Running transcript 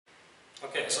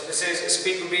Okay, so this is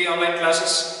Gubbi online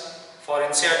classes for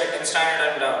Ncert 10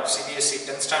 standard and Cbse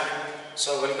 10 standard.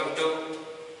 So welcome to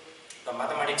the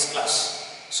mathematics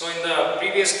class. So in the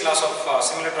previous class of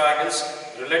similar triangles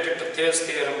related to Thales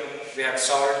theorem, we had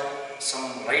solved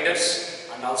some riders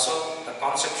and also the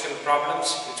conceptual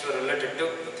problems which were related to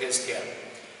the Thales theorem.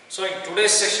 So in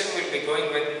today's session we will be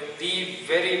going with the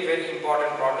very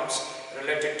important problems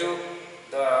related to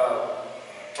the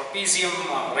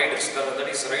Trapezium riders, that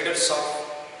is riders of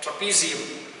Trapezium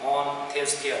on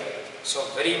Thales theorem. So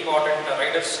very important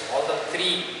riders, all the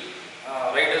three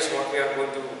riders what we are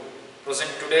going to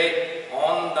present today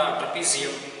on the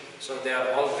Trapezium. So they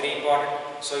are all very important.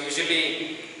 So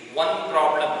usually one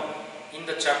problem in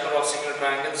the chapter of single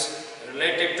triangles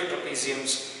related to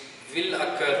trapeziums will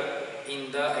occur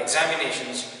in the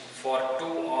examinations for 2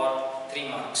 or 3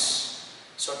 marks.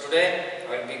 So today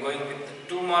I will be going with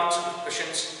 2 marks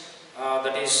questions,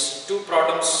 that is 2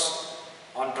 problems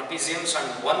on trapeziums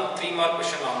and 1 3-mark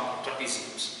question on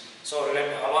trapeziums. So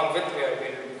along with we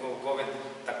will go with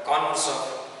the converse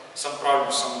of some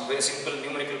problems, some very simple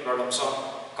numerical problems on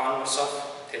converse of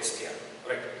Thales theorem.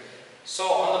 Right. So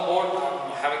on the board I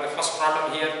am having the first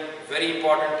problem here, very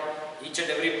important. Each and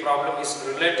every problem is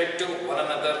related to one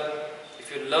another.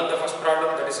 If you learn the first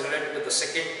problem, that is related to the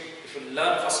second. If you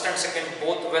learn first and second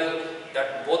both well,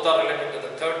 that both are related to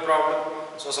the third problem.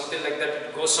 So something like that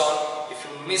it goes on. If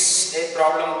you miss a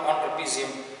problem on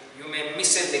trapezium, you may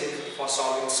miss a link for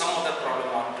solving some other problem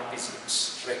on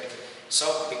trapeziums. Right.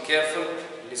 So be careful,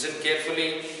 listen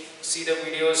carefully, see the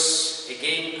videos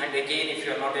again and again. If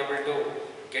you are not able to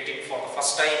get it for the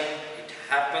first time, it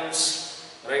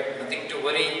happens. Right. Nothing to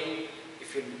worry.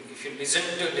 If you listen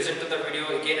to the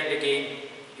video again and again,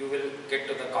 you will get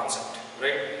to the concept.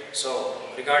 Right. So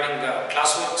regarding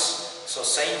classworks, so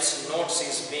science notes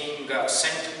is being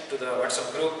sent to the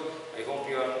WhatsApp group. I hope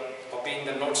you are copying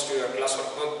the notes to your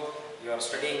classwork book. You are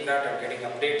studying that and getting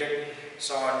updated.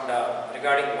 So and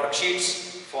regarding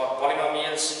worksheets for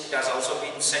polynomials, it has also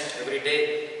been sent every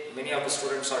day. Many of the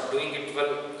students are doing it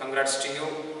well. Congrats to you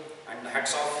and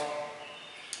hats off.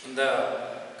 In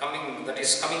the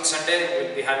coming Sunday, we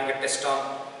will be having a test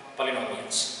on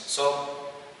polynomials. So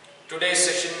today's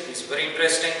session is very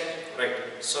interesting, right?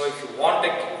 So if you want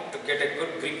to get a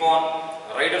good grip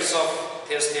on riders of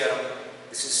Thales theorem,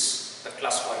 this is the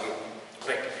class for you,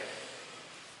 right?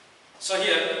 So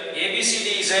here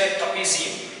ABCD is a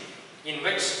trapezium in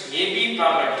which AB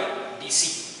parallel to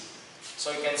DC.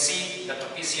 So you can see the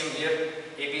trapezium here.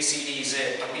 ABCD is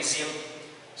a trapezium.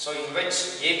 So in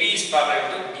which AB is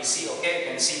parallel to DC. Okay, you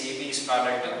can see AB is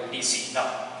parallel to DC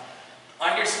now,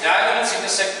 and its diagonals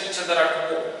intersect each other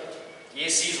at O.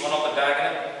 AC is one of the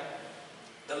diagonal,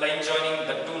 the line joining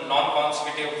the two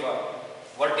non-consecutive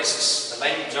vertices. The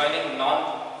line joining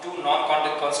two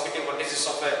non-consecutive vertices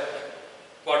of a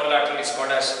quadrilateral is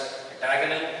called as a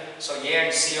diagonal. So A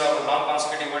and C are the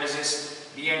non-consecutive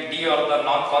vertices, B and D are the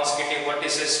non-consecutive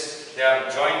vertices. They are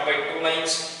joined by 2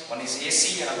 lines. One is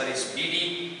AC, another is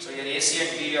BD. So here AC and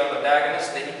BD are the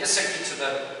diagonals. They intersect each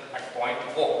other at point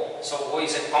O. So O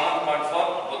is a common point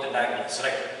for both the diagonals,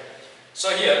 right? So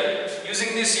here,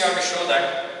 using this, you have to show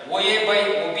that OA by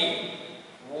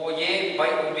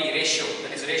OB ratio,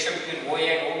 that is ratio between OA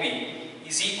and OB,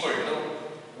 is equal to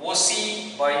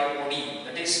OC by OD.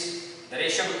 That is, the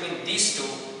ratio between these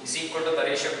two is equal to the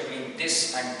ratio between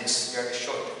this and this. You have to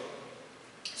show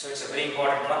it. So it's a very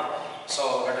important one.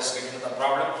 So let us get into the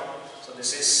problem. So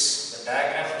this is the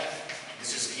diagram.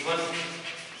 This is given. It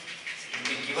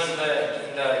will be given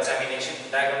in the examination.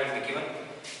 The diagram will be given.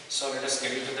 So let us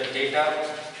get into the data.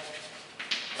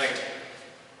 Right.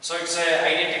 So it's a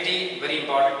identity, very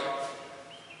important.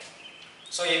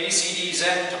 So ABCD is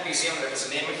a trapezium. Let us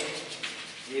name it.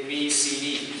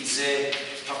 ABCD is a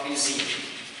trapezium.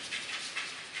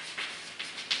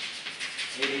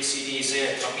 ABCD is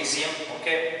a trapezium.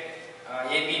 Okay.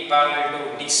 AB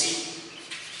parallel to DC.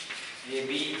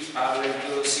 AB parallel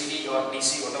to CD or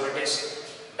DC, whatever it is.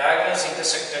 Diagonals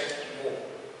intersect at O.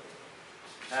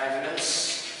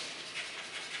 Diagonals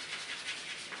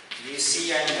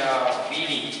AC and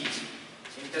BD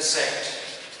intersect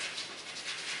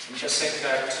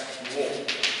at O.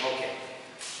 Okay.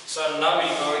 So now we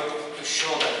are going to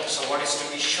show that. So what is to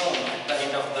be shown at the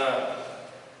end of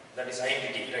that is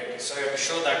identity, right? So you have to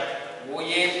show that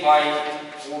OA by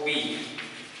OB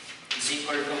is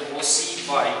equal to OC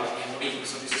by OD.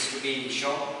 So this is to be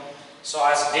shown. So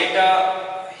as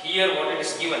data here, what it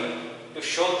is given, to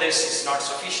show this is not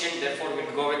sufficient. Therefore, we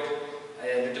will go with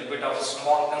a little bit of a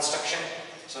small construction.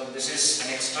 So this is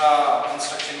an extra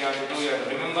construction you have to do. You have to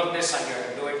remember this and you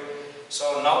have to do it.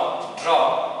 So now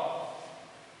draw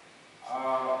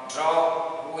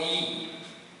OE.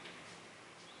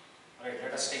 Right,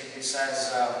 let us take this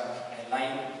as a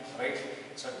line, right?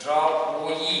 So draw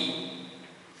OE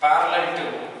parallel to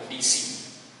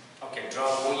DC. Okay,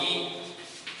 draw OE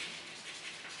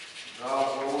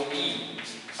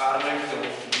parallel to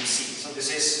DC. So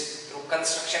this is through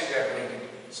construction we are doing it.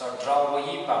 So draw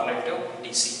OE parallel to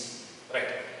DC. Right.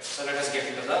 So let us get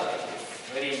into the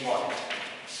very important.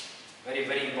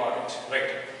 Very important.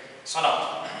 Right. So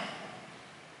now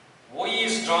OE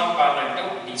is drawn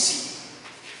parallel to DC.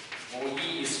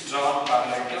 OE is drawn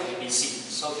parallel to DC.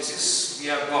 So this is we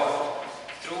have got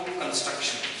through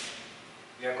construction.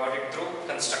 We have got it through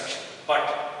construction. But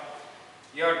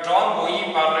you have drawn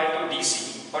OE parallel to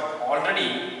DC, but already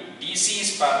DC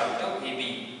is parallel to AB.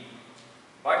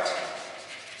 But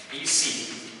DC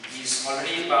is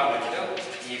already parallel to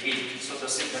AB. So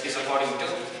that is according to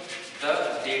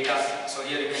the data. So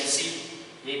here you can see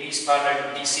AB is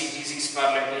parallel to DC, DC is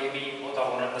parallel to AB, both are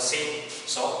one and the same.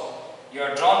 So you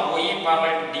have drawn OE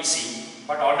parallel to DC,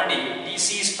 but already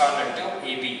DC is parallel to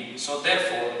AB. So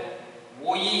therefore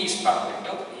OE is parallel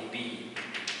to AB.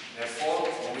 Therefore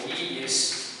OE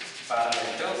is parallel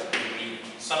to AB.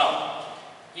 So now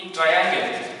in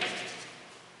triangle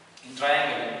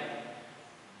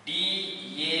DAB,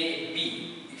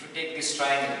 if you take this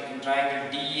triangle, in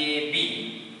triangle DAB,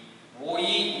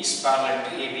 OE is parallel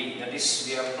to AB. That is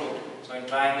we have proved. So in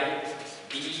triangle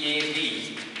DAB,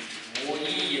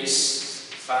 OE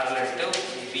is parallel to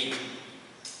AB.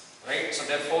 Right? So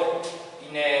therefore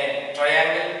in a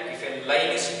triangle, if a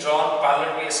line is drawn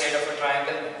parallel to a side of a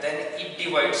triangle, then it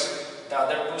divides the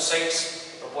other two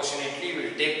sides proportionately. We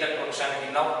will take that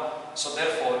proportionality now. So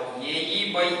therefore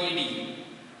AE by ED,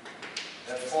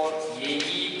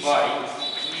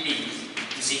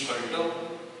 is equal to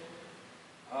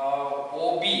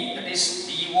OB, that is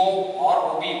DO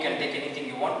or OB, you can take anything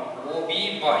you want, OB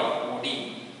by OD.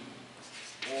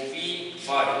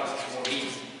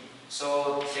 So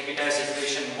take it as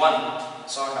equation 1.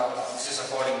 So now this is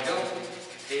according to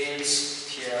Thales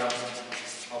theorem.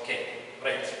 Okay,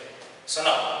 right. So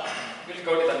now we'll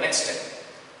go to the next step.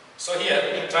 So here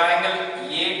in triangle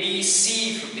ADC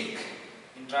if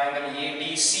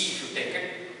you take,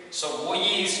 so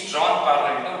OE is drawn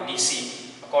parallel to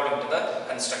DC according to the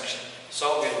construction.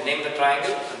 So we'll name the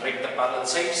triangle and write the parallel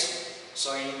sides.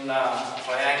 So in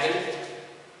triangle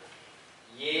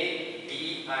A,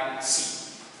 D and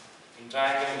C, in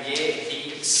triangle A,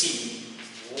 D, C,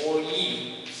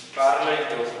 OE parallel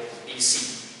to DC.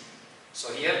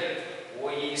 So here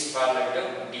OE is parallel to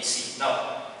DC. Now,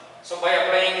 so by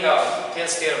applying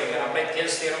Thales theorem, we can apply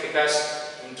Thales theorem because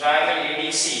in triangle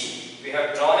ADC we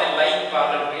have drawn a line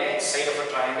parallel to a side of a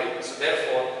triangle. So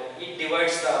therefore it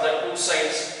divides the other two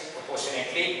sides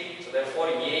proportionately. So therefore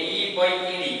AE by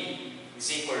ED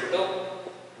is equal to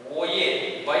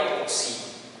OA by OC.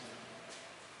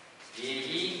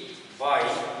 AE by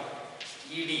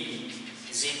ED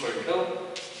is equal to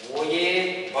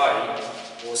OA by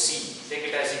OC. Take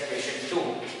it as equation 2,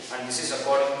 and this is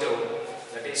according to,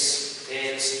 that is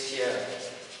Thales theorem.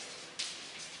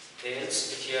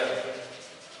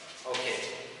 Okay.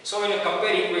 So when you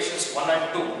compare equations 1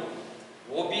 and 2,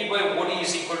 OB by OD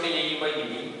is equal to AE by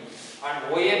ED, and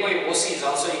OA by OC is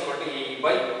also equal to AE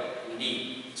by ED.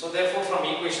 So therefore from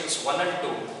equations 1 and 2,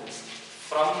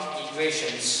 from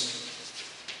equations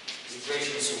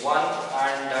 1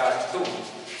 and 2,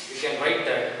 you can write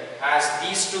that as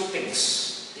these two things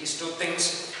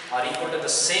are equal to the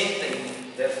same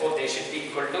thing, therefore they should be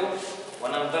equal to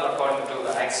one another according to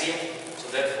the axiom. So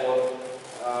therefore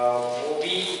OB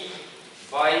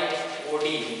by OD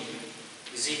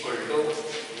is equal to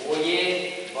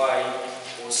OA by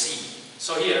OC.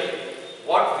 So here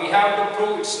what we have to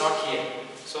prove, it's not here.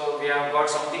 So we have got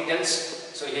something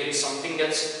else. So here is something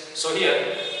else. So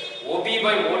here OB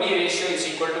by OD ratio is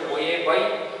equal to OA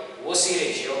by OC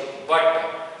ratio.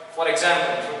 But for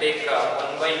example, if you take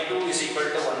 1 by 2 is equal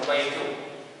to 1 by 2,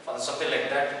 or something like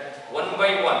that, 1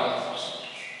 by 1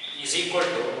 is equal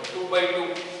to 2 by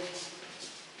 2.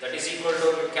 That is equal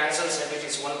to, it cancels and it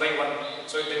is 1 by 1.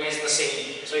 So it remains the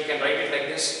same. So you can write it like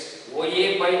this: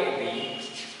 OA by OB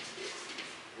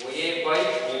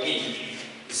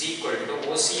is equal to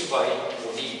OC by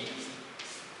OD.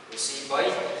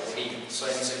 So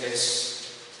hence it is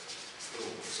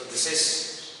true. So this is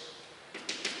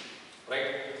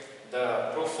right.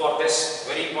 The proof for this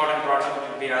very important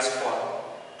problem will be asked for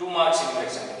 2 marks in your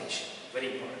examination.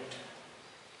 Very important.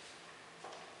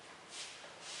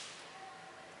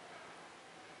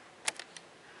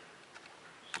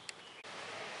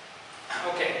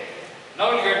 Okay.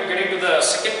 Now we will get into the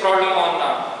second problem on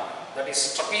that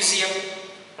is trapezium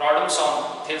problems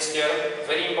on Thales theorem.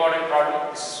 Very important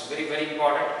problem. This is very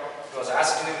important. It was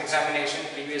asked in an examination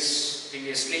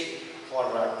previously for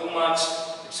 2 marks.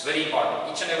 It's very important.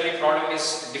 Each and every problem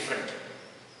is different.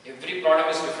 Every problem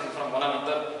is different from one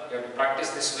another. You have to practice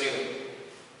this very well.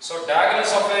 So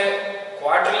diagonals of a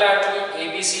quadrilateral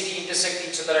ABCD intersect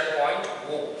each other at point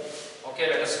O. Okay,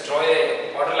 let us draw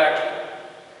a quadrilateral.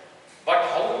 But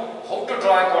how to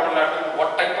draw a quadrilateral?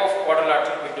 What type of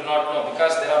quadrilateral we do not know,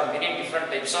 because there are many different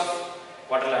types of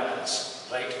quadrilaterals,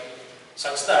 right?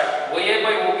 Such that OA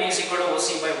by OB is equal to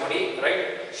OC by OD,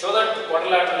 right? Show that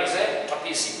quadrilateral is a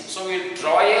trapezium. So we will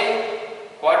draw a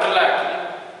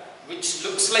quadrilateral which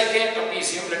looks like a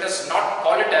trapezium. Let us not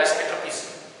call it as a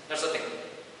trapezium. That's the thing.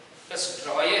 Let's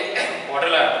draw a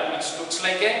quadrilateral which looks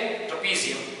like a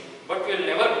trapezium, but we will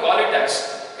never call it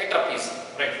as a trapezium,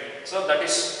 right? So that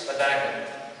is the diagram.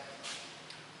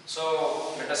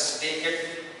 So let us take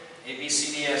it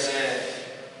ABCD as a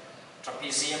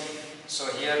trapezium. So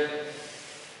here,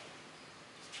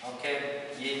 okay,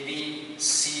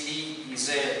 ABCD is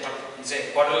a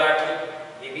quadrilateral.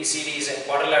 ABCD is a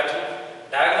quadrilateral.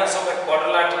 Diagonals of a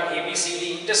quadrilateral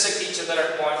ABCD intersect each other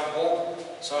at point O.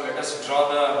 So let us draw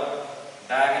the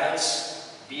diagonals.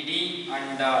 BD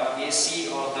and AC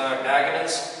or the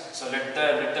diagonals. So let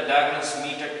the diagonals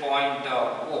meet at point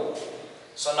O.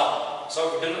 So now,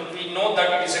 we know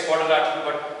that it is a quadrilateral,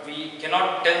 but we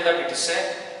cannot tell that it is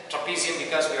a trapezium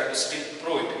because we have to still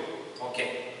prove it.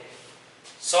 Okay.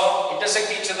 So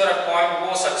intersect each other at point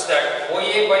O such that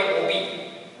OA by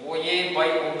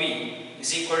OB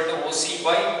is equal to OC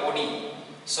by OD.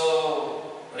 So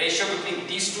ratio between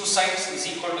these two sides is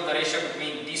equal to the ratio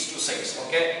between these two sides.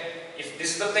 Okay. If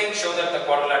this is the thing, show that the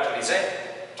quadrilateral is a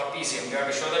trapezium. You have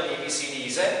to show that ABCD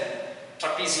is a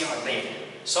trapezium at the end.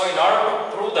 So in order to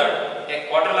prove that a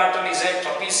quadrilateral is a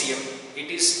trapezium,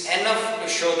 it is enough to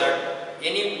show that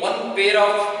any one pair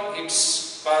of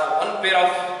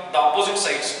the opposite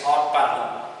sides are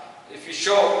parallel. If you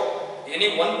show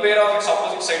any one pair of its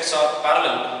opposite sides are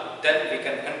parallel, then we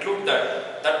can conclude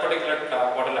that that particular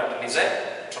quadrilateral is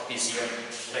a trapezium.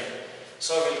 Right.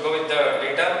 So we will go with the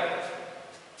data.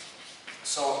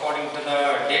 So according to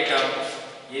the data,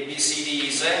 ABCD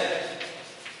is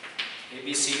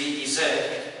a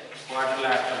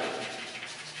quadrilateral.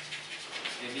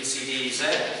 ABCD is a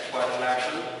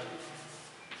quadrilateral.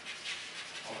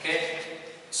 Okay.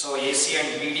 So AC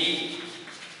and BD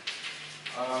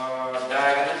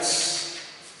diagonals.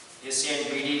 AC and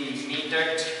BD meet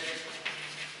at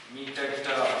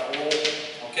O.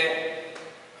 Okay.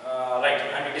 Right.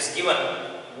 And it is given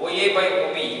OA by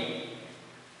OB.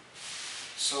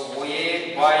 So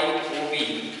OA by OB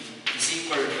is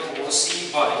equal to OC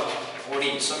by OD.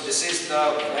 So this is the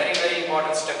very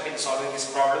important step in solving this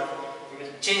problem. We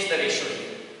will change the ratio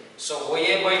here. So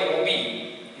OA by OB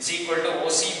is equal to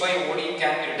OC by OD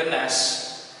can be written as,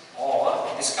 or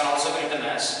this can also be written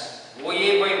as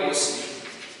OA by OC.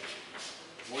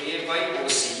 OA by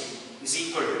OC is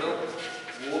equal to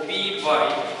OB by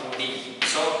OD.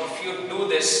 So if you do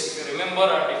this, if you remember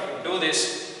and if you do this,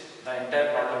 the entire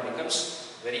problem becomes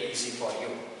very easy for you,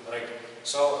 right?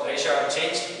 So ratio I have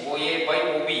changed. OA by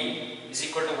OB is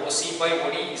equal to OC by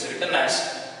OD is written as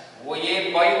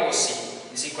OA by OC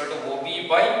is equal to OB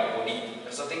by OD.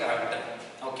 That's the thing I have written.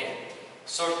 Okay.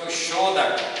 So to show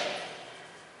that,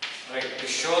 right? To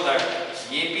show that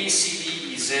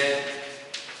ABCD is a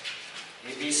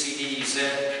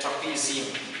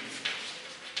trapezium.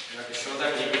 You have to show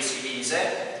that ABCD is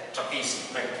a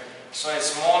trapezium, right? So a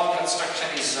small construction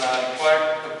is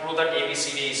required to prove that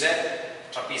ABCD is a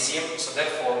trapezium. So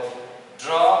therefore,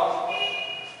 draw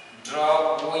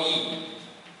OE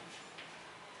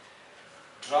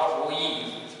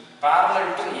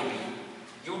parallel to AB.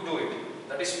 You do it.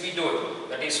 That is, we do it.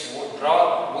 That is,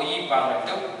 draw OE parallel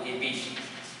to AB.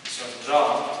 So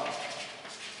draw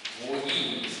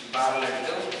OE parallel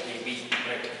to AB.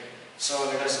 Right. So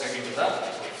let us get into the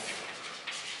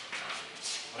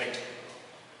right.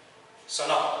 So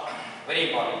now, very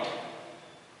important.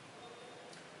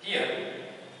 Here,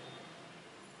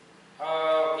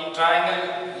 in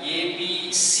triangle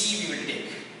ABC we will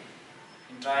take.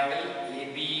 In triangle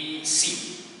ABC.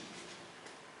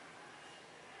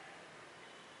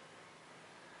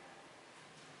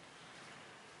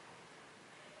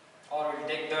 Or we will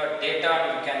take the data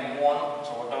and we can move on.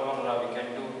 So whatever we can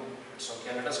do, it's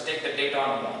okay. Let us take the data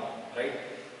and move on. Right?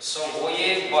 So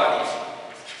OA by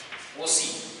OC.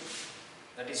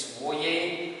 That is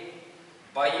OA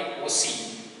by OC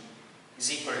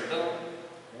is equal to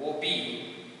OB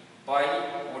by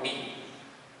OD.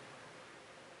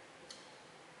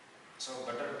 So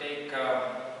better take the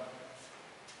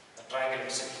triangle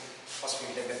itself. First we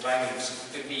will take the triangle, it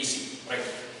will be easy, right?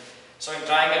 So in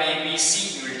triangle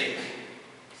ABC we will take,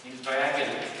 in triangle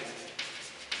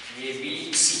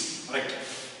ABC, right?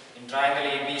 In triangle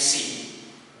ABC,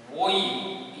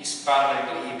 OE is parallel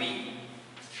to AB.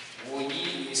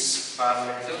 OE is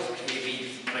parallel to AB,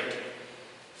 right?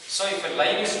 So if a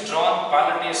line is drawn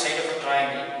parallel to a side of a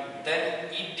triangle,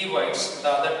 then it divides the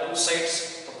other two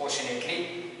sides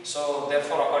proportionately. So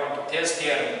therefore, according to Thales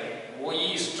theorem,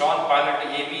 OE is drawn parallel to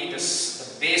AB, this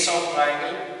the base of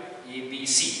triangle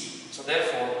ABC. So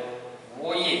therefore,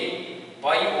 OA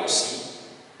by OC,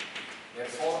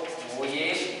 therefore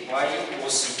OA by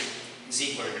OC is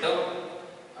equal to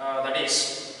that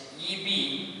is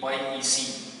EB by EC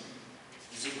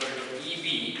is equal to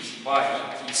EB by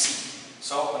EC.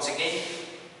 So once again,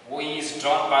 OE is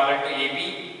drawn parallel to AB.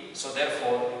 So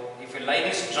therefore, if a line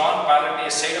is drawn parallel to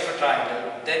a side of a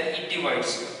triangle, then it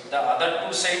divides the other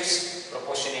two sides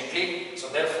proportionately. So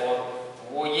therefore,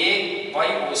 OA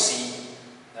by OC,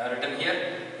 written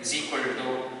here, is equal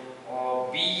to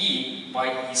BE by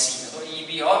EC. So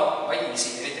EB or by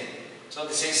EC, anything. So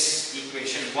this is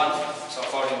equation 1. So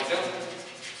according to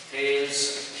Thales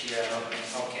theorem.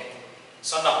 Okay.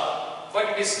 So now, what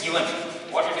it is given?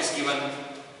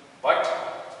 But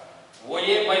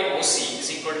OA by OC is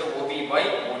equal to OB by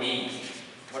OD.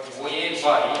 But OA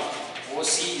by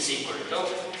OC is equal to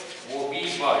OB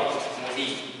by OD.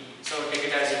 So take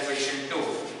it as equation 2.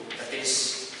 That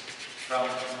is from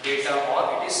data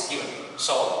or it is given.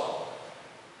 So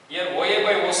here OA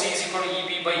by OC is equal to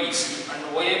EB by EC and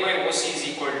OA by OC is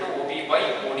equal to OB by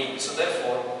OD. So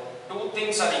therefore, two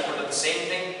things are equal to the same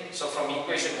thing. So from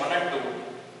equation 1 and 2,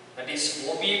 that is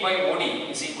OB by OD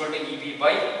is equal to EB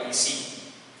by EC.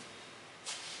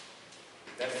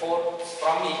 Therefore,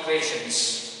 from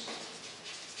equations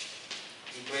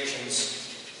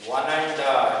 1 and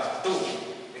 2,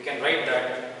 we can write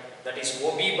that is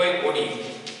OB by OD.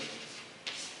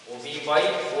 OB by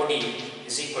OD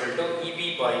is equal to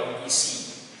EB by EC.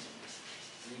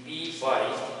 EB by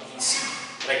EC.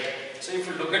 Right. So if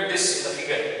you look at this in the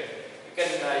figure, you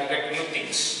get new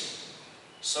things.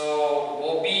 So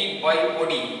OB by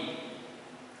OD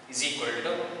is equal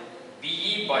to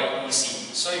BE by EC.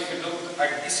 So if you look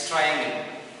at this triangle,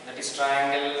 that is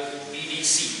triangle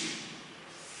BDC.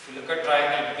 If you look at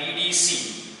triangle BDC,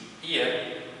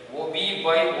 here OB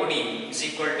by OD is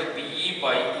equal to BE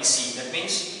by EC. That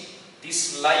means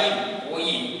this line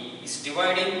OE is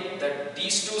dividing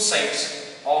these two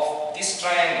sides of this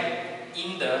triangle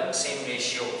in the same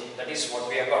ratio. That is what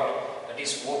we have got. That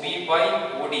is OB by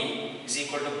OD is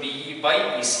equal to BE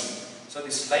by EC. So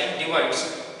this line divides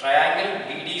triangle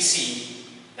BDC,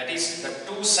 that is the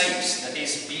two sides, that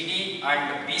is BD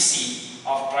and BC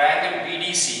of triangle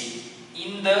BDC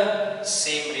in the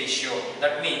same ratio.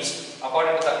 That means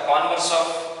according to the converse of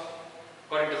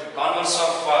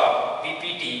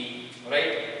PPT,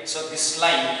 right? So this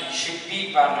line should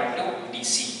be parallel to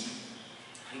DC.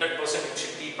 100% it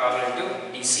should be parallel to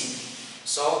DC.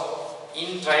 So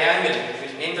in triangle, we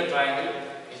will name the triangle.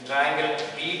 In triangle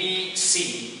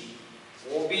BDC,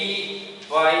 OB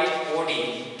by OD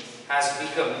has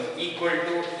become equal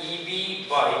to EB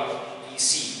by EC.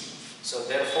 So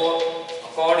therefore,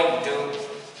 according to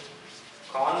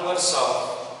converse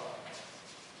of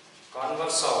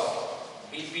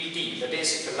BPT, that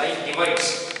is if a line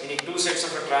divides any two sides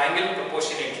of a triangle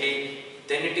proportionately,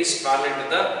 then it is parallel to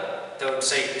the third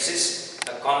side. This is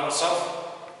the converse of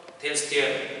Thales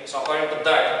theorem. So according to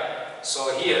that,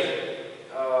 so here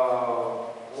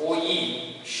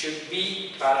OE should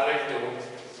be parallel to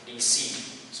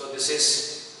DC. So this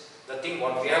is the thing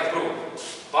what we have proved.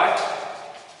 But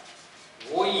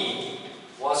OE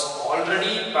was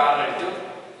already parallel to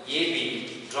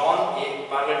AB, drawn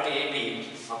parallel to AB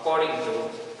according to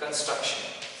construction.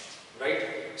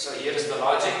 Right? So here is the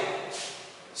logic.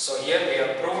 So here we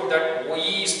have proved that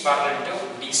OE is parallel to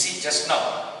DC just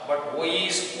now. But OE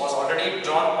was already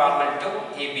drawn parallel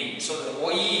to AB. So the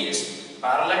OE is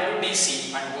parallel to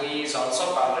DC and OE is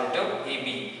also parallel to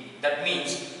AB. That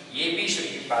means AB should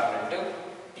be parallel to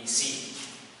DC.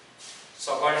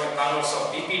 So according to converse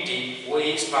of BPT, OE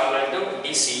is parallel to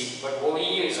DC, but OE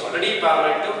is already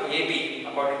parallel to AB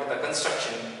according to the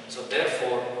construction. So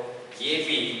therefore,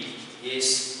 AB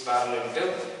is parallel to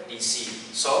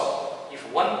DC. So if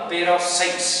one pair of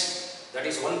sides, that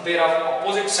is one pair of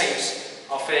opposite sides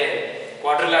of a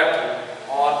quadrilateral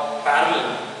or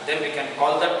parallel, then we can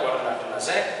call that quadrilateral as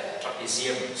a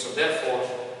trapezium. So therefore,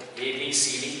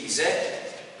 ABCD is a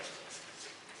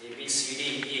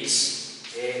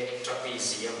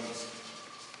trapezium.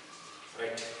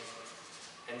 Right?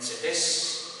 Hence it is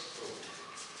proved.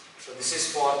 So this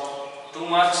is for 2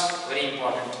 marks, very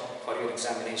important. for your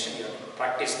examination you have to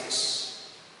practice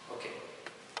this. Okay.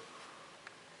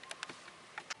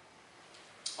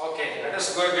 Okay, let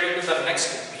us go get into the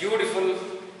next beautiful,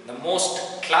 the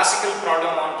most classical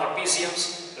problem on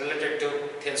trapeziums related to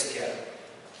Thales theorem.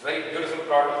 Very beautiful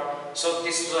problem. So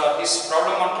this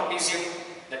problem on trapezium,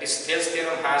 that is Thales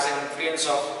theorem, has an influence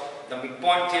of the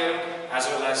midpoint theorem as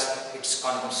well as its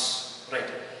converse. Right.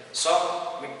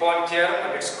 So midpoint theorem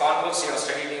and its converse you have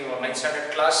studied in your 9th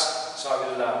standard class. So I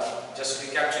will just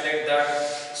recapitulate that.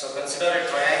 So consider a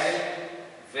triangle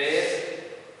where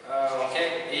okay,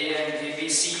 A and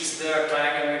ABC is the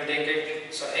triangle, we will take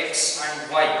it. So X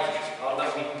and Y are the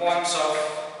midpoints of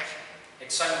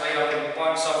X and Y are the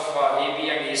midpoints of AB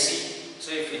and AC.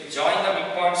 So if we join the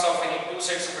midpoints of any two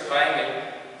sides of a triangle,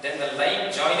 then the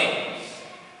line joining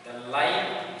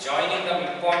the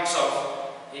midpoints of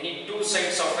any two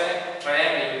sides of a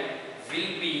triangle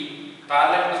will be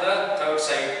parallel to the third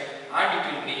side and it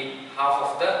will be half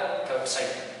of the third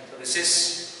side. So this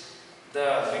is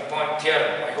the midpoint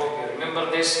theorem. I hope you remember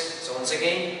this. So once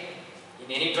again, in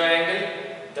any triangle,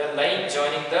 the line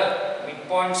joining the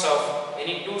midpoints of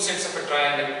any two sides of a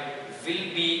triangle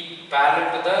will be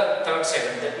parallel to the third side.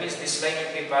 And that means this line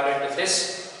will be parallel to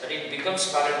this, that it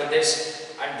becomes parallel to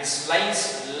this, and this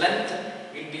line's length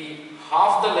will be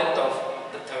half the length of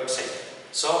the third side.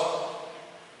 So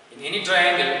in any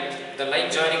triangle, the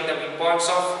line joining the midpoints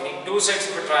of any two sides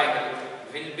of a triangle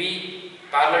will be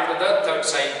parallel to the third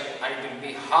side and it will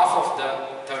be half of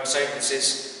the third side. This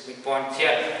is midpoint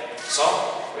theorem. So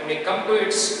when we come to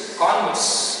its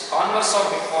converse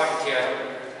of midpoint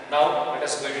theorem, now let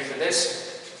us go into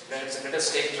this. Let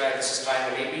us take this is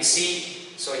triangle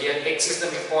ABC. So here X is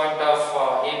the midpoint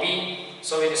of AB.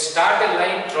 So when you start a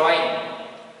line drawing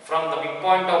from the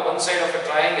midpoint of one side of a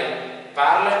triangle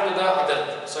parallel to the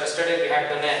other. So yesterday we had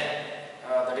done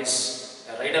that is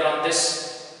a rider on this.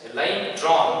 A line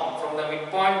drawn from the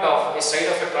midpoint of a side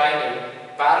of a triangle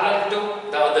parallel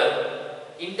to the other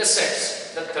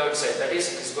intersects the third side, that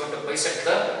is, it is going to bisect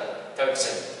the third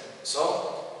side.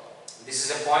 So this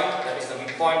is a point, that is the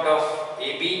midpoint of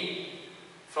AB.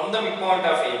 From the midpoint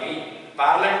of AB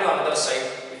parallel to another side,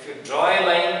 if you draw a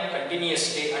line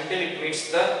continuously until it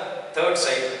meets the third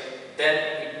side,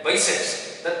 then it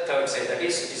bisects the third side, that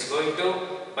is, it is going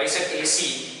to bisect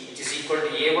AC, is equal to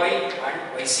AY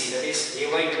and YC, that is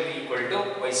AY will be equal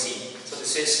to YC. So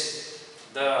this is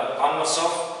the converse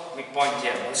of midpoint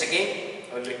theorem. Once again,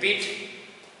 I will repeat.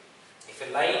 If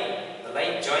the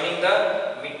line joining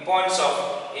the midpoints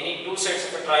of any two sides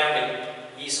of a triangle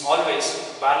is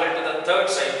always parallel to the third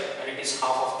side and it is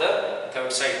half of the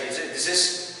third side. This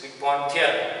is midpoint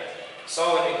theorem.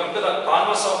 So when we come to the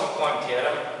converse of midpoint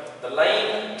theorem, the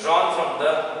line drawn from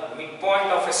the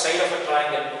midpoint of a side of a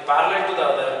triangle parallel to the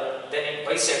other, then it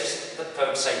bisects the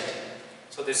third side.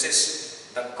 So this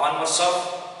is the converse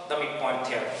of the midpoint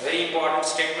theorem. Very important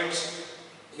statements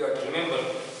you have to remember.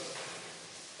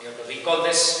 You have to recall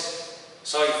this.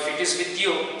 So if it is with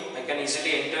you, I can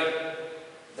easily enter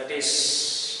that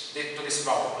is to this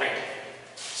problem, right?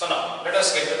 So now let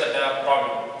us get to the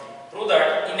problem. Prove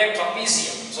that in a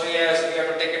trapezium. So yes, we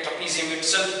have to take a trapezium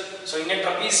itself. So in a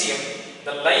trapezium,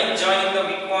 the line joining the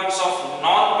midpoints of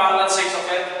non-parallel sides of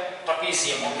a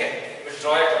trapezium. Okay, we'll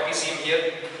draw a trapezium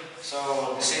here.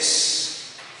 So this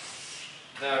is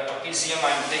the trapezium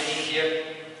I am taking here.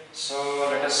 So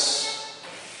let us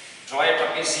draw a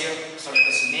trapezium. So let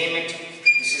us name it.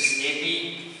 This is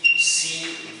AB,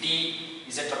 C, D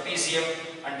is a trapezium,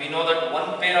 and we know that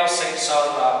one pair of sides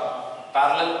are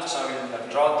parallel. So I will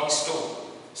draw these two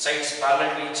sides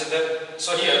parallel to each other.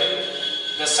 So here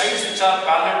the sides which are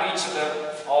parallel to each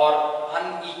other are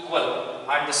unequal,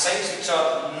 and the sides which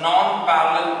are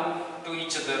non-parallel to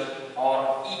each other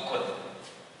are equal.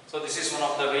 So this is one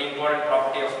of the very important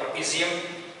property of trapezium,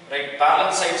 right?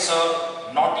 Parallel sides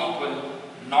are not equal,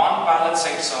 non-parallel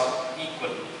sides are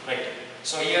equal, right?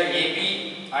 So here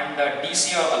AB and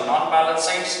DC are the non-parallel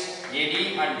sides, AD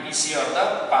and BC are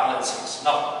the parallel sides.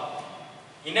 Now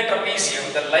in a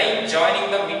trapezium, the line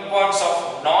joining the midpoints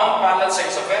of non-parallel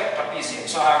sides of a trapezium.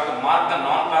 So I have to mark the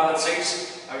non-parallel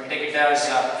sides. I will take it as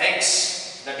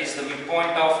X, that is the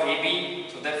midpoint of AB.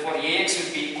 So therefore AX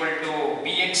will be equal to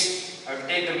BX. I will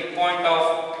take the midpoint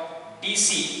of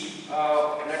DC.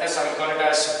 I will call it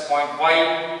as point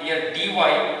Y. Here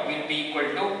DY will be equal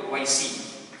to YC.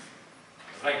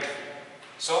 Right.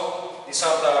 So these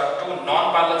are the two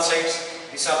non-parallel sides.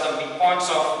 These are the midpoints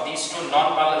of these two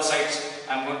non-parallel sides.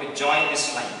 I am going to join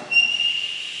this line.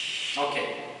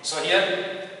 Okay. So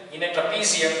here in a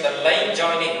trapezium, the line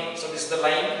joining. So this is the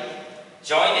line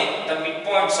joining the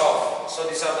midpoints of. So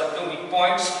these are the two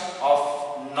midpoints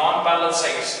of non-parallel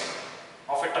sides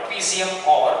of a trapezium,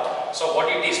 or so what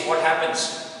it is, what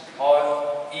happens,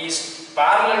 or is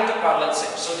parallel to parallel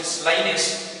side. So this line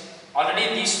is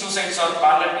already, these two sides are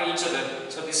parallel to each other.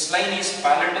 So this line is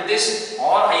parallel to this,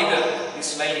 or either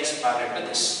this line is parallel to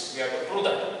this. We have to prove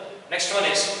that. Next one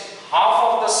is half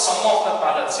of the sum of the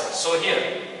parallel sides. So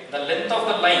here the length of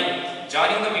the line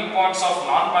joining the midpoints of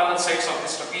non-parallel sides of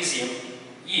this trapezium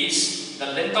is, the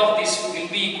length of this will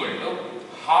be equal to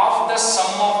half the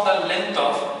sum of the length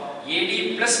of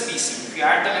AD plus BC. If you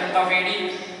add the length of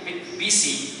AD with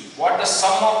BC, what the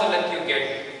sum of the length you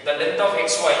get, the length of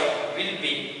XY will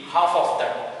be half of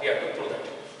that. We have to prove that.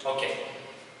 Okay.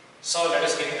 So let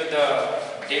us get into the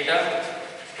data.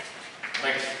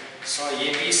 Right. So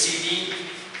ABCD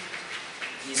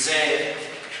is a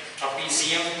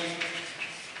trapezium.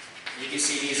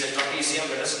 ABCD is a trapezium.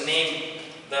 Let us name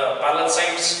the parallel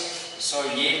sides. So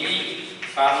AB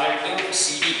parallel to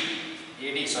CD.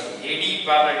 AD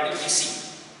parallel to BC.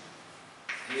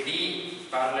 AD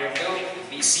parallel to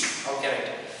BC. Okay, right.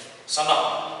 So now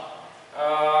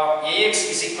AX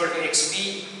is equal to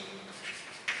XB.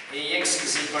 AX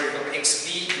is equal to XB.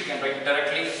 You can write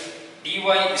directly.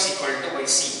 DY is equal to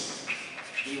YC.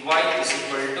 DY is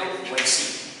equal to YC.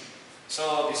 So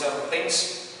these are the things.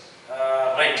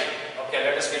 Right. Okay,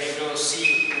 let us get into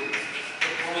C to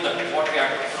prove that, what we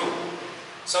have to prove.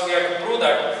 So we have to prove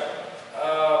that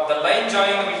the line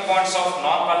joining the midpoints of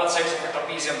non-parallel sides of a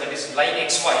trapezium, that is line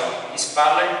XY, is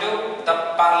parallel to the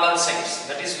parallel sides.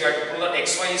 That is, we have to prove that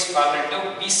XY is parallel to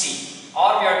BC,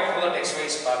 or we have to prove that XY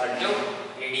is parallel to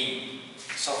AD.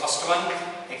 So first one,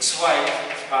 XY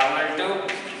parallel to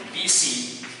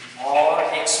BC or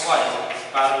XY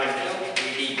parallel to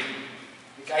AD.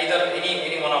 Either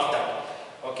any one of them.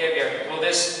 Okay, we have to prove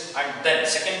this. And then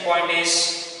second point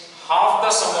is half the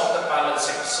sum of the parallel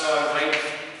sides. So right.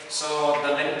 So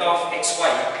the length of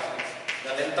XY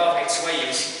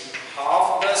is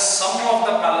half the sum of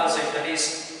the parallel side, that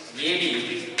is AD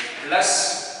plus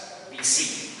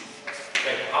BC.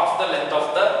 Right. Half the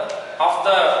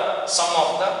sum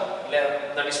of the,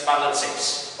 that is parallel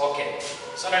sides. Okay.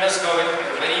 So let us go with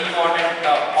a very important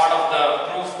part of the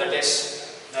proof, that is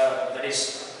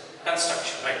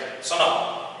construction. Right. So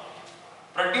now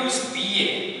produce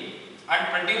BA and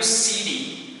produce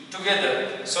CD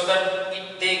together so that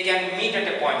they can meet at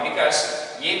a point,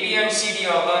 because AB and CD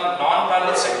are the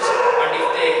non-parallel sides, and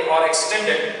if they are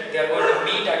extended, they are going to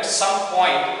meet at some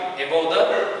point above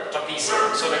the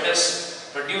trapezium. So let us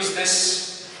produce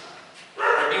this,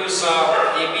 produce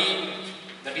AB,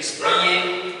 that is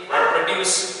BA, and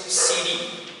produce CD,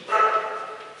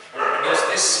 and produce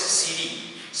this CD.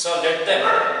 So let them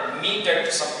meet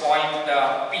at some point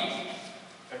P.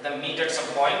 Let them meet at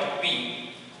some point P.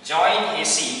 Join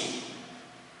AC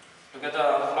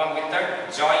together. Along with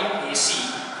that, join AC.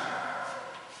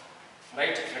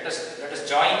 Right? Let us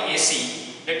join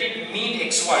AC. Let it meet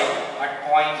XY at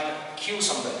point Q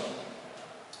somewhere.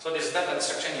 So this is the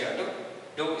construction you have to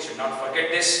do. You should not forget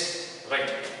this.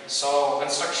 Right? So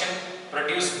construction,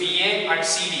 produce BA and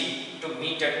CD to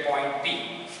meet at point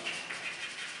P.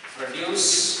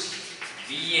 Produce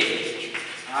BA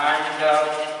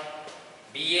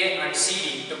and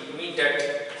CD to meet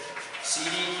at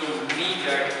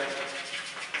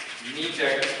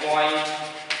point,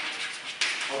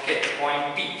 okay,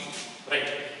 point P. Right.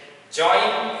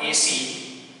 Join AC.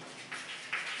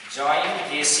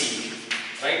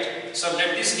 Right. So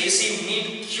let this AC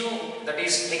meet Q, that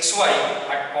is XY,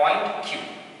 at point Q.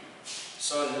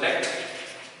 So let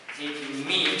it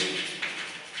meet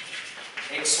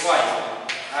XY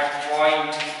at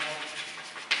point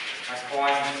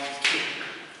Q.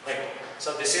 Right.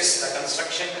 So this is the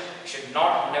construction. You should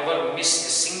never miss a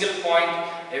single point.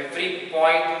 Every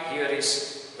point here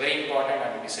is very important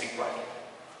and it is required.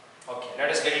 Okay, let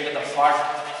us get into the heart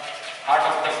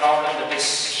of the problem, that is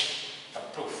the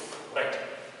proof. Right.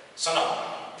 So now,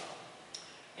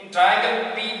 in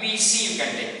triangle PBC you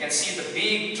can see the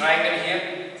big triangle here.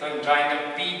 So in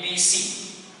triangle PBC.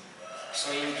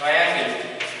 So in triangle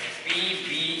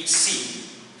PBC,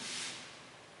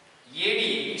 AD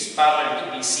is parallel to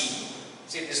BC.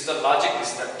 See, this is the logic,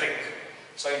 this is the trick.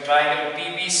 So in triangle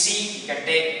PBC, you can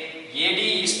take AD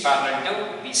is parallel to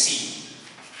BC.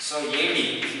 So AD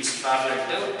is parallel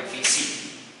to BC.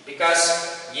 Because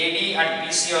AD and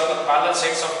BC are the parallel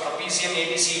sides of trapezium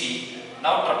ABCD.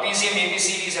 Now trapezium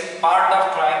ABCD is a part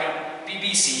of triangle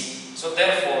PBC. So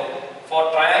therefore,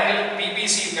 for triangle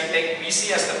PBC, you can take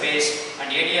BC as the base and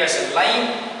AD as a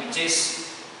line which is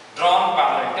drawn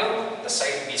parallel to the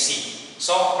side BC.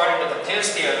 So according to the Thales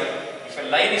theorem, if a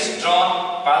line is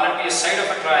drawn parallel to a side of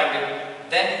a triangle,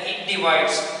 then it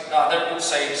divides the other two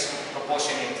sides proportionally.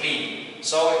 proportionately.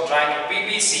 So in triangle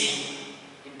PBC,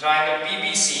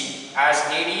 as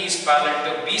AD is parallel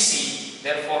to BC,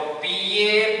 therefore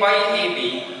PA by AB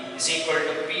is equal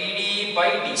to PD by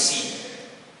DC.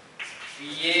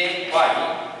 PA by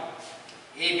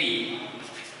AB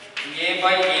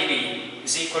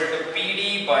is equal to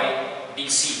PD by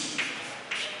DC.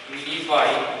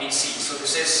 So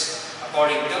this is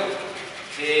according to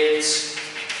Thales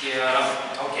theorem.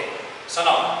 Okay. So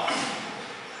now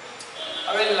I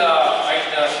will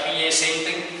write the PA same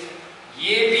thing.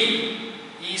 AB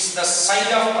is the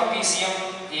side of trapezium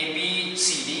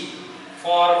ABCD.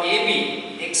 For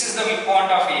AB, X is the midpoint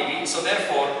of AB. So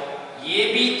therefore,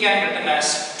 AB can be written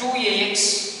as 2AX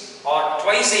or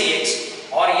twice AX,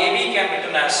 or AB can be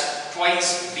written as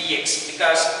twice BX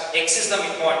because X is the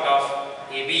midpoint of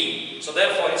AB. So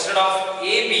therefore, instead of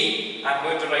AB, I am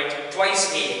going to write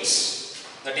twice AX.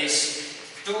 That is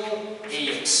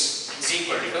 2AX is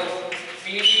equal to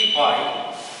PD by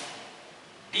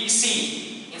DC.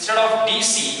 Instead of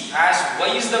DC, as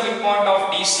Y is the midpoint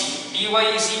of DC, dy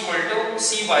is equal to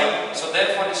Cy. So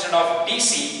therefore, instead of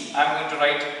DC, I am going to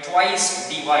write twice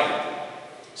dy.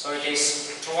 So it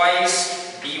is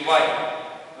twice dy.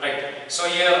 Right. So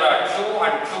here 2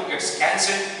 and 2 gets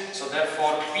cancelled. So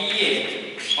therefore, PA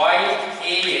by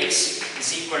AX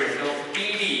is equal to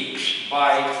PD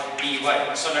by dy.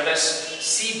 So let us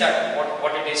see that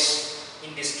what it is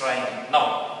in this triangle.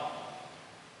 Now,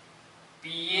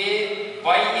 PA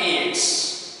by AX,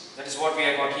 that is what we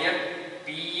have got here.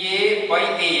 PA by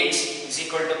AX is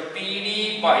equal to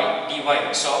PD by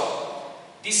dy. So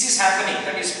this is happening,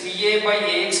 that is PA by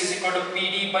AX is equal to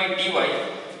PD by dy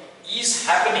is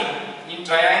happening in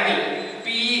triangle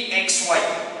PXY.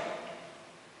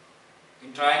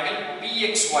 In triangle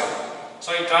PXY.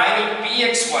 So in triangle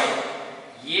PXY,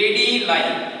 AD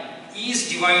line is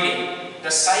dividing the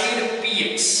side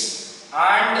PX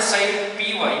and the side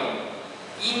PY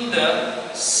in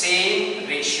the same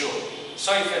ratio.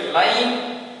 So if a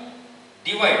line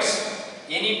divides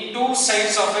any two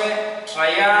sides of a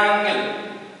triangle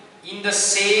in the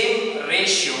same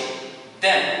ratio,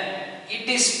 then it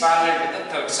is parallel to the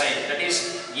third side, that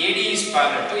is AD is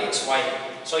parallel to XY.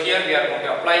 So here we are going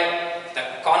to apply the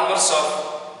converse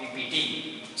of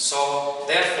BPT. So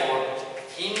therefore,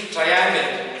 in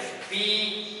triangle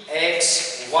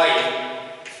PXY,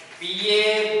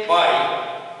 PA by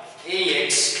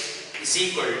AX is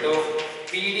equal to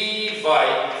PD by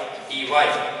dy.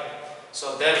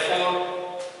 So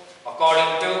therefore,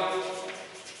 according to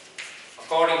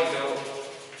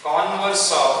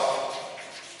converse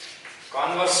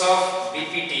of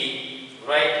BPT,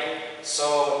 right?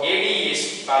 So AD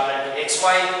is parallel to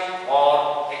XY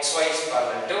or XY is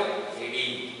parallel to AD.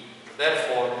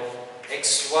 Therefore,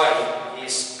 XY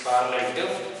is parallel to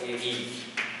AD.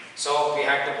 So we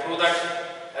have to prove that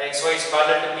XY is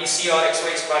parallel to BC or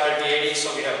XY is parallel to AD.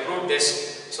 So we have proved this.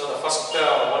 So the first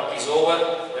work is over.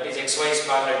 That is XY is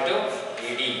parallel to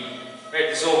AD. Right,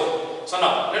 it is over. So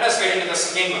now let us get into the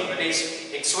second one. That is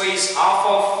XY is half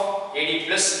of AD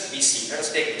plus BC. Let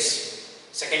us take this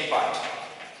second part.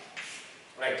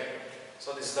 Right.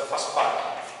 So this is the first part.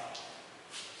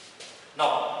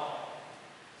 Now,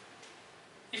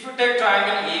 if you take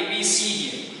triangle ABC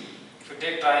here,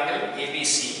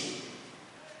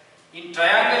 in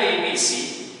triangle ABC,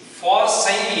 for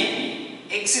side AB,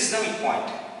 X is the midpoint.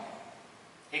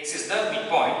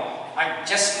 And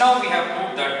just now we have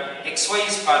proved that XY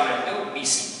is parallel to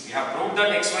BC. We have proved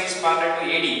that XY is parallel to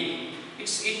AD.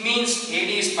 It means AD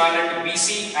is parallel to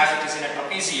BC as it is in a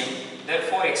trapezium.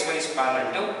 Therefore, XY is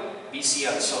parallel to BC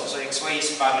also. So XY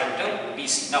is parallel to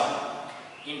BC. Now,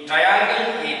 in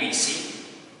triangle ABC,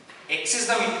 X is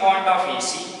the midpoint of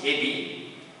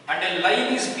AB, and a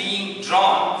line is being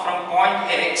drawn from point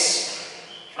X,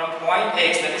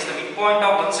 that is the midpoint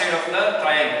of one side of the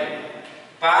triangle,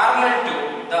 parallel to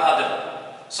the other.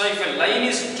 So if a line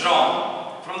is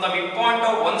drawn from the midpoint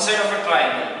of one side of a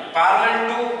triangle parallel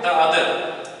to the other,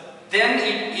 then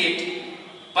it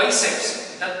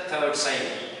bisects the third side.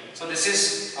 So this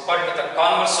is according to the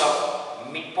converse of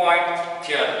midpoint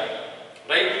theorem.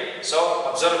 Right? So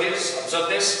observe this,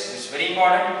 it's very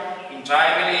important. In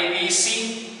triangle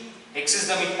ABC, X is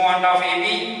the midpoint of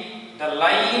AB. The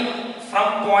line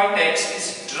from point X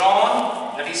is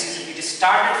drawn, that is, it is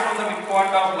started from the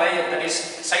midpoint of line, that is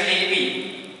side AB,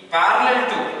 parallel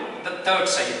to the third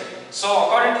side. So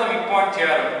according to the midpoint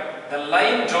theorem, the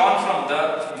line drawn from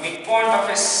the midpoint of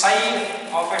a side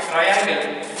of a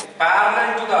triangle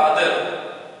parallel to the other,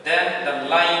 then the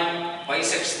line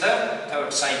bisects the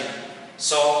third side.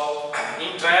 So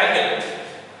in triangle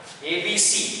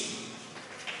ABC,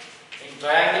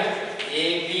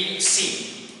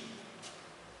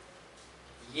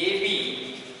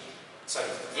 AX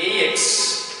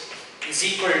is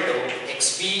equal to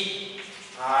XB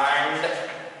and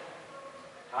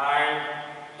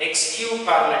X cube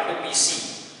parallel to BC.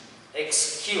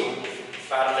 X cube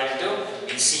parallel to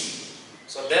BC.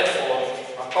 So therefore,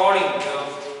 according to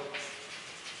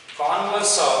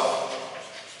converse of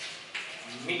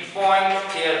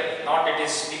midpoint theorem, not it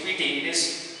is DPT, it is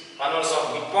converse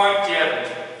of midpoint theorem,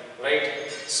 right?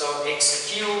 So X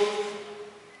cube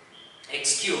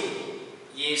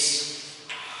is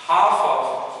half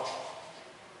of,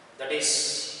 that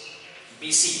is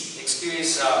BC. X cube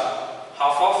is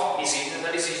half of BC, and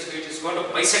that is it is going to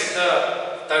bisect the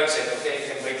third side. Okay, you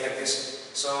can write like this.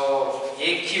 So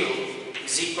AQ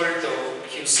is equal to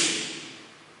QC.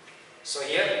 So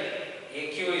here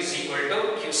AQ is equal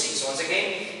to QC. So once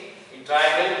again, in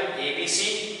triangle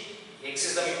ABC, X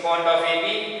is the midpoint of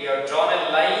AB. We have drawn a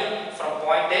line from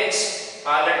point X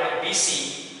parallel to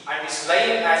BC, and this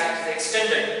line, as it is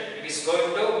extended, it is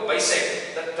going to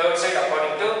bisect the third side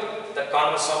according to the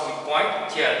converse of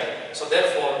midpoint theorem. So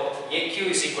therefore, AQ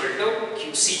is equal to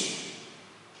QC.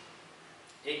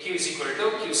 AQ is equal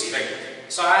to QC, right?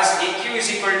 So as AQ is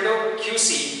equal to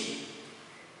QC,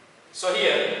 so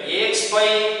here AX by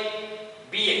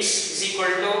BX is equal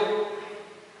to,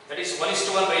 that is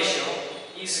 1:1 ratio,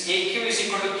 is AQ is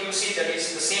equal to QC, that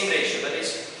is the same ratio, that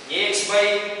is AX by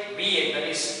BX, that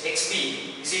is XB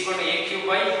is equal to AQ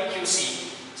by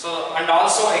QC. So and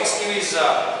also XQ is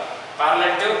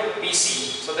parallel to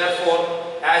BC. So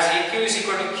therefore, as AQ is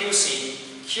equal to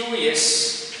QC, Q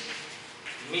is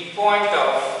midpoint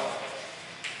of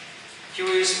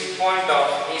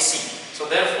AC. So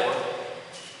therefore,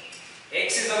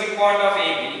 X is the midpoint of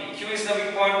AB, Q is the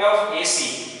midpoint of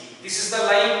AC. This is the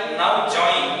line now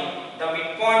joining the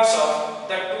midpoints of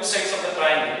the two sides of the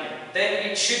triangle.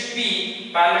 Then it should be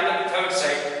parallel to the third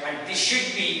side, and this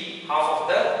should be half of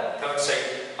the third side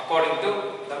according to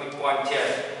the midpoint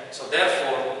theorem. So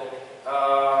therefore,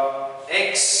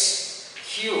 X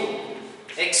cube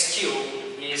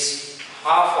is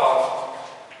half of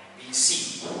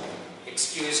BC.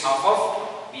 X cube is half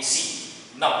of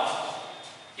BC. Now,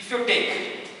 if you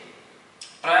take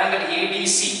triangle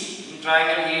ADC, in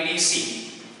triangle ADC,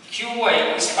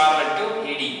 QY is parallel to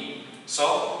AD.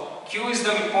 So Q is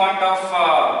the midpoint of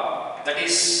that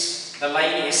is the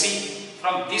line AC.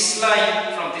 From this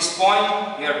line, from this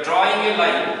point, we are drawing a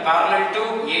line parallel to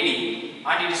AD,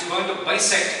 and it is going to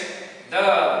bisect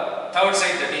the third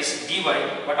side, that is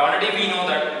DY. But already we know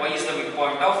that Y is the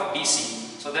midpoint of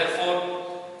DC. So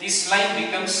therefore, this line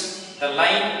becomes the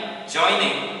line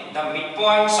joining the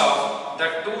midpoints of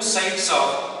the two sides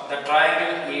of the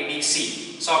triangle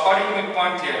ADC. So according to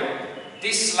midpoint theorem,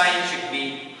 this line should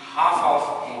be half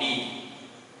of AD.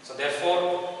 So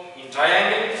therefore, in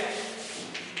triangle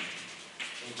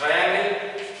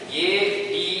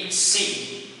ADC,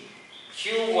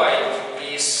 QY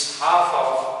is half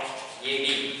of AD.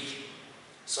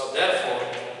 So therefore,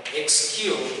 X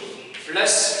cube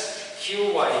plus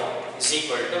QY is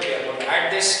equal to, we are going to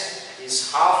add this,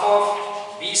 is half of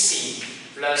BC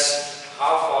plus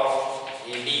half of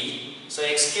AD. So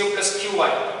X cube plus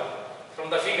QY, from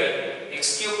the figure,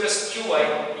 X cube plus QY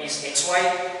is XY.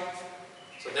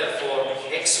 So therefore,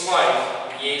 XY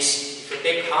is, if you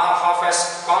take half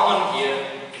as common here,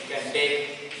 you can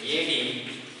take AD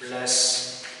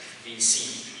plus BC.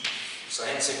 So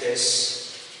hence it is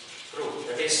proved.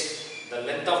 That is, the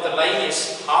length of the line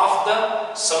is half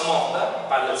the sum of the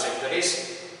parallel side. That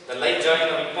is, the line joining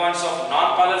the midpoints of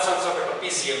non-parallel sides of a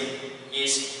trapezium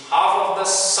is half of the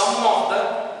sum of the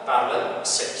parallel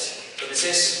sides. So this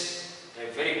is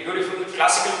a very beautiful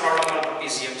classical problem on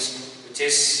trapeziums, which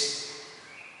is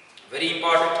very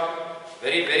important,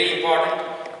 very important.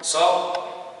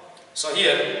 So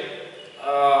here,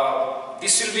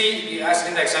 this will be asked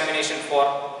in the examination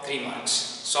for 3 marks.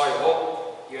 So I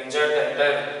hope you enjoyed the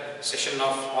entire session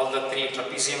of all the 3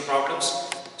 trapezium problems.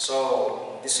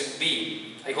 So this will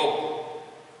be, I hope,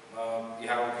 you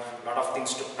have a lot of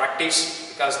things to practice,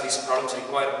 because these problems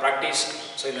require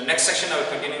practice. So in the next session I will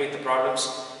continue with the problems.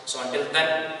 So until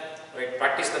then, right,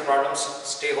 practice the problems,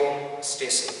 stay home, stay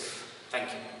safe.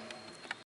 Thank you.